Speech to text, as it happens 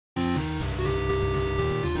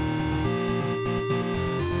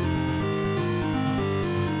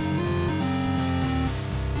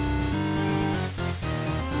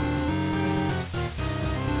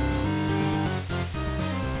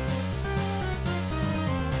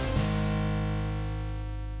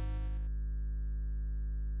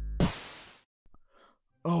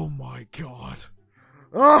Oh my god.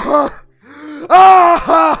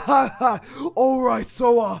 Alright,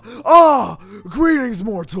 so, greetings,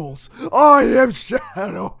 mortals. I am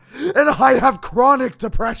Shadow, and I have chronic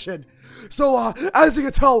depression. So, as you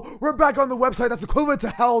can tell, we're back on the website that's equivalent to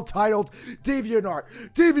hell, titled DeviantArt.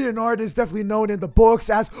 DeviantArt is definitely known in the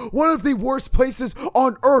books as one of the worst places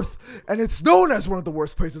on Earth, and it's known as one of the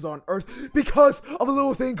worst places on Earth because of a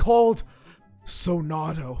little thing called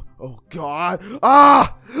SONADOW. Oh god.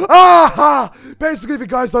 Basically, if you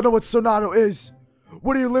guys don't know what SONADOW is,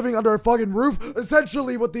 what are you living under a fucking roof?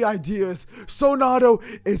 Essentially, what the idea is, SONADOW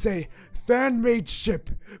is a fan-made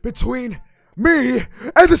ship between me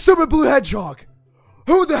and the stupid blue hedgehog.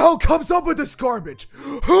 Who the hell comes up with this garbage?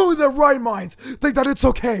 Who in their right minds think that it's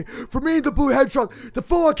okay for me and the blue hedgehog to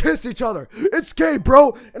full-on kiss each other? It's gay,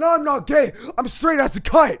 bro, and I'm not gay. I'm straight as a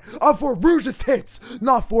kite. I'm for Rouge's tits,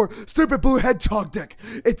 not for stupid blue hedgehog dick.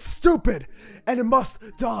 It's stupid, and it must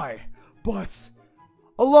die. But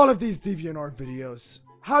a lot of these DeviantArt videos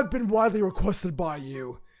have been widely requested by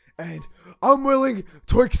you, and I'm willing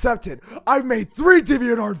to accept it. I've made 3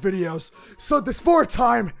 DeviantArt videos, so this 4th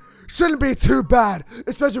time shouldn't be too bad,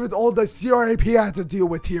 especially with all the CRAP I had to deal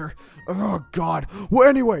with here. Oh god. Well,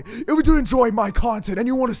 anyway, if you do enjoy my content and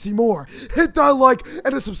you want to see more, hit that like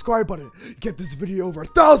and the subscribe button. Get this video over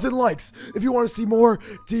 1,000 likes if you want to see more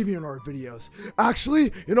DeviantArt videos.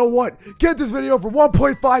 Actually, you know what? Get this video over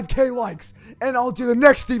 1.5k likes, and I'll do the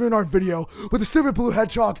next DeviantArt video with the stupid blue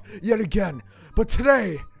hedgehog yet again. But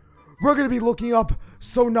today, we're going to be looking up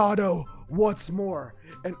SONADOW once more,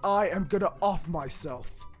 and I am going to off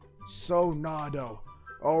myself. SONADOW.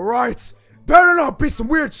 Alright. Better not be some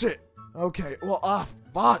weird shit. Okay, well,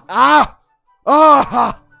 fuck.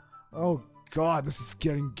 Oh god, this is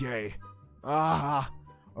getting gay.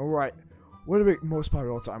 Alright. What are the most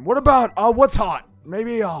popular all time? What about, what's hot?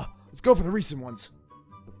 Maybe, let's go for the recent ones.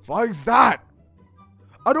 The fuck's that?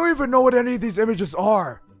 I don't even know what any of these images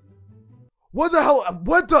are. What the hell?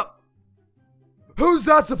 What the? Who's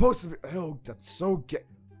that supposed to be? Oh, that's so gay.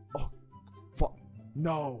 Oh, fuck.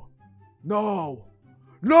 No. No!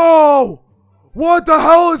 No! What the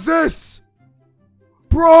hell is this?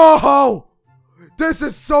 Bro! This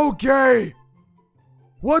is so gay!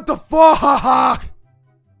 What the fuck?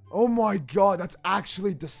 Oh my god, that's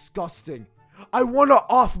actually disgusting. I wanna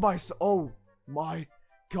off myself. Oh my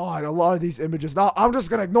god, a lot of these images. Now, I'm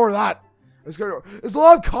just gonna ignore that. There's a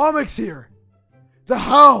lot of comics here. The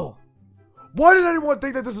hell? Why did anyone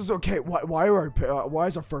think that this is okay? Why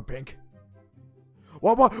is our fur pink?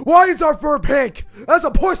 Why is our fur pink? That's a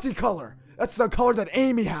pussy color. That's the color that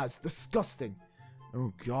Amy has. Disgusting.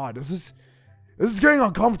 Oh god, this is getting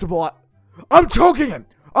uncomfortable. I'm choking him.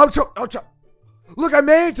 Look, I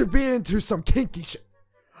may be into some kinky shit.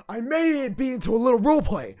 I may be into a little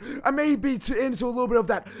roleplay. I may be into a little bit of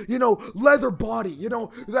that, you know, leather body, you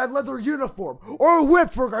know, that leather uniform, or a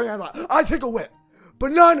whip for I take a whip.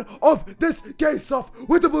 But none of this gay stuff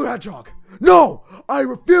with the blue hedgehog. No, I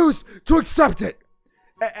refuse to accept it.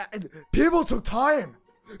 People took time.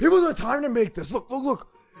 People took time to make this. Look.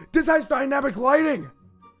 This has dynamic lighting.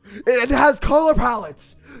 It has color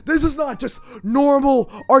palettes. This is not just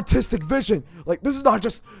normal artistic vision. Like, this is not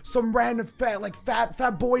just some random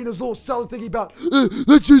fat boy in his little cell thinking about,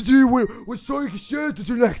 let's just do what Sonic Shadow to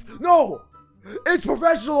do next. No! It's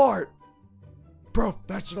professional art.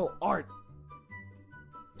 Professional art.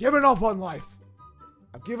 Giving up on life.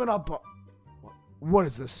 I've given up on... What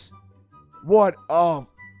is this? What?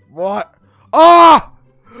 What? Oh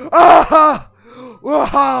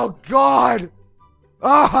god!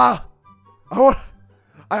 I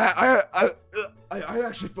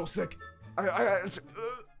actually feel sick. I'm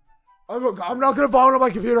not gonna vomit on my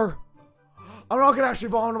computer. I'm not gonna actually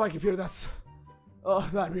vomit on my computer.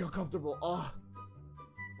 That'd be uncomfortable. Oh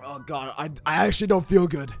god, I actually don't feel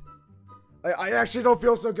good. I actually don't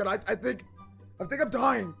feel so good. I think I'm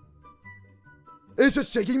dying. It's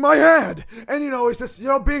just shaking my hand. And, you know, it's just, you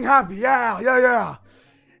know, being happy. Yeah.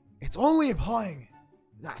 It's only implying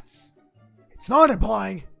that. It's not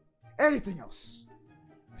implying anything else.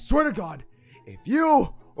 I swear to God, if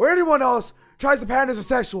you or anyone else tries to patent as a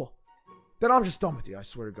sexual, then I'm just done with you. I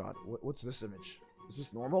swear to God. What's this image? Is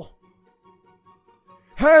this normal?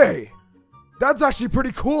 Hey! That's actually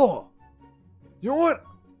pretty cool. You know what?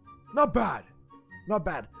 Not bad. Not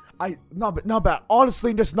bad. Not bad.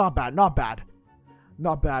 Honestly, just not bad. Not bad.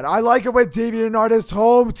 I like it when DeviantArt is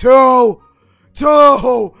home to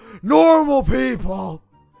normal people.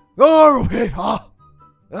 Oh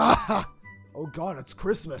god, it's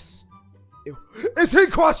Christmas. Ew. It's him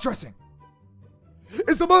cross-dressing.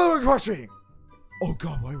 It's the mother of cross-dressing. Oh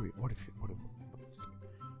god, what the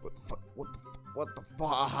fuck? What the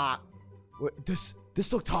fuck? What, this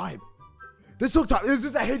took time. This took time. This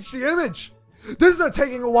is a HD image. This is not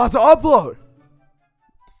taking a while to upload.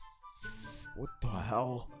 What the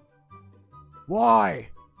hell? Why?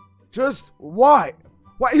 Just why?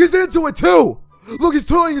 Why? He's into it too. Look, he's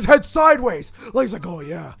tilting his head sideways. Like he's like, oh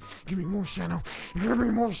yeah, give me more Shadow. Give me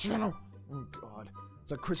more Shadow. Oh god,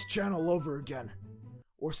 it's like Chris Chan all over again,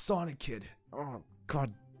 or Sonic Kid. Oh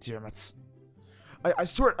god damn it. I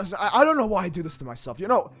swear, I don't know why I do this to myself. You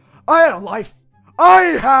know, I had a life.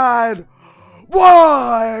 Why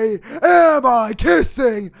am I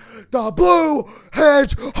kissing the blue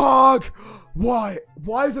hedgehog? Why?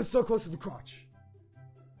 Why is it so close to the crotch?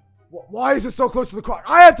 Why is it so close to the crotch?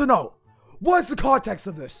 I have to know. What's the context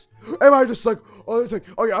of this? Am I just like, oh, it's like,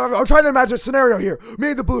 oh yeah, I'm trying to imagine a scenario here. Me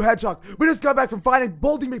and the blue hedgehog, we just got back from finding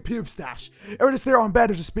Baldy McPube stash. And we're just there on bed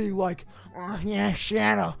and just being like, oh yeah,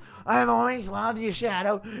 Shadow. I've always loved you,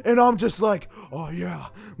 Shadow. And I'm just like, oh yeah,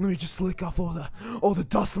 let me just lick off all the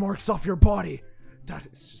dust marks off your body. That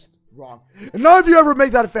is just wrong. And none of you ever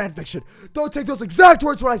make that a fan fiction. Don't take those exact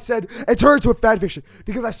words what I said and turn it into a fan fiction.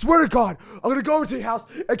 Because I swear to God, I'm gonna go over to your house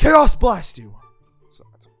and chaos blast you.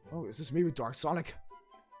 Oh, is this me with Dark Sonic?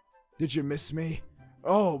 Did you miss me?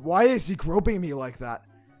 Oh, why is he groping me like that?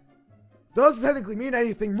 Doesn't technically mean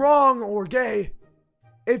anything wrong or gay.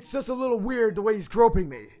 It's just a little weird the way he's groping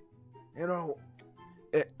me. You know,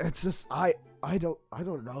 it's just, I don't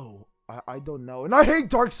know. I don't know. And I hate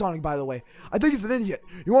Dark Sonic, by the way. I think he's an idiot.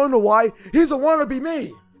 You wanna know why? He's a wannabe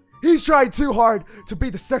me. He's trying too hard to be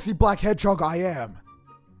the sexy black hedgehog I am.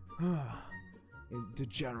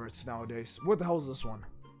 Degenerates nowadays. What the hell is this one?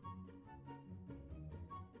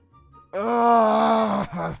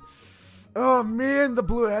 Oh, me and the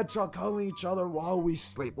blue hedgehog cuddling each other while we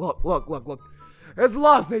sleep. Look. There's a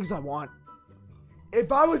lot of things I want.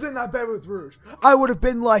 If I was in that bed with Rouge, I would have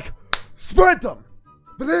been like, sprint them.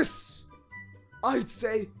 But this, I'd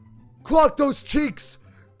say, clock those cheeks,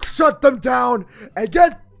 shut them down, and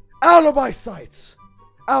get out of my sight.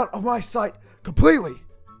 Out of my sight completely.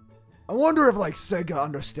 I wonder if, like, Sega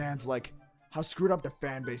understands, like, how screwed up their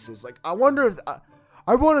fan base is. Like, I wonder if...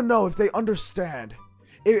 I want to know if they understand.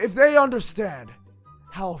 If they understand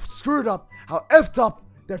how screwed up, how effed up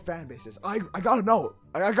their fan base is. I gotta know.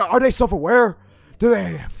 Are they self-aware? Do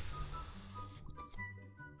they...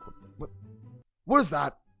 What is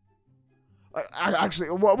that? Actually,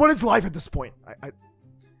 what is life at this point?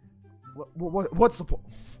 What's the point?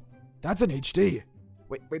 That's an HD.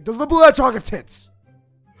 Wait, does the blue hedgehog have tits?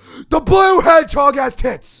 The blue hedgehog has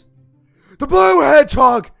tits! The blue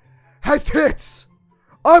hedgehog has tits!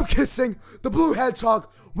 I'm kissing the blue hedgehog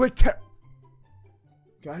with tits.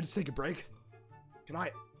 Can I just take a break? Can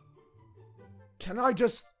I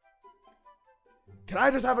just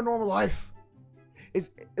have a normal life?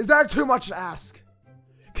 Is that too much to ask?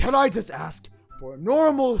 Can I just ask for a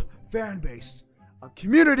normal fan base? A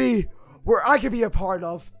community where I could be a part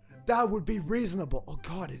of that would be reasonable. Oh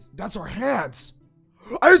god, that's our hands.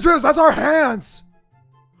 I just realized that's our hands.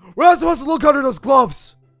 We're not supposed to look under those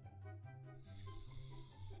gloves.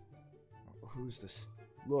 Who's this?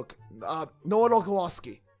 Look, Noah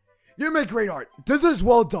Kowalski. You make great art. This is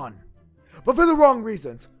well done. But for the wrong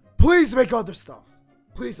reasons. Please make other stuff.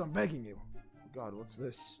 Please, I'm begging you. God, what's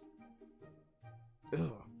this?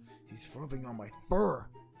 Ugh. He's rubbing on my fur.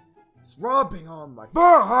 He's rubbing on my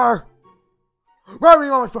fur.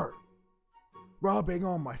 Rubbing on my fur. Rubbing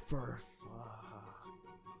on my fur.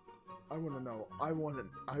 I want to know.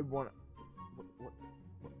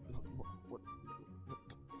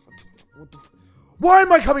 Why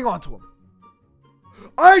am I coming on to him?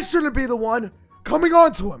 I shouldn't be the one coming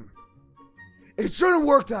on to him. It shouldn't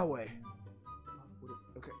work that way.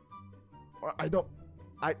 Okay. I don't.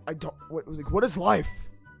 What is life?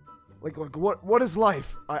 Like what is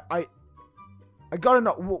life? I gotta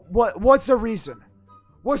know. What's the reason?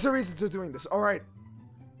 What's the reason to doing this? All right.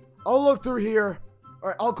 I'll look through here. All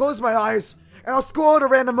right. I'll close my eyes and I'll scroll at a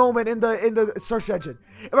random moment in the search engine.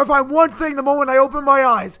 If I find one thing the moment I open my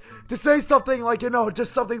eyes to say something like, you know,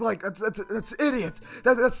 just something like that's idiots,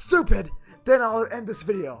 that's stupid, then I'll end this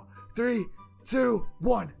video. 3, 2,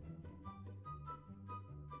 1.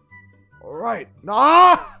 All right.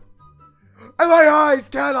 Nah. And my eyes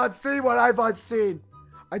cannot see what I've seen.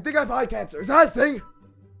 I think I have eye cancer. Is that a thing?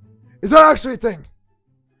 Is that actually a thing?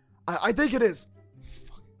 I think it is.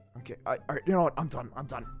 Okay. All right. You know what? I'm done.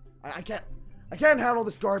 I can't handle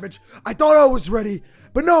this garbage. I thought I was ready,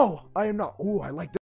 but no, I am not. Ooh, I like this.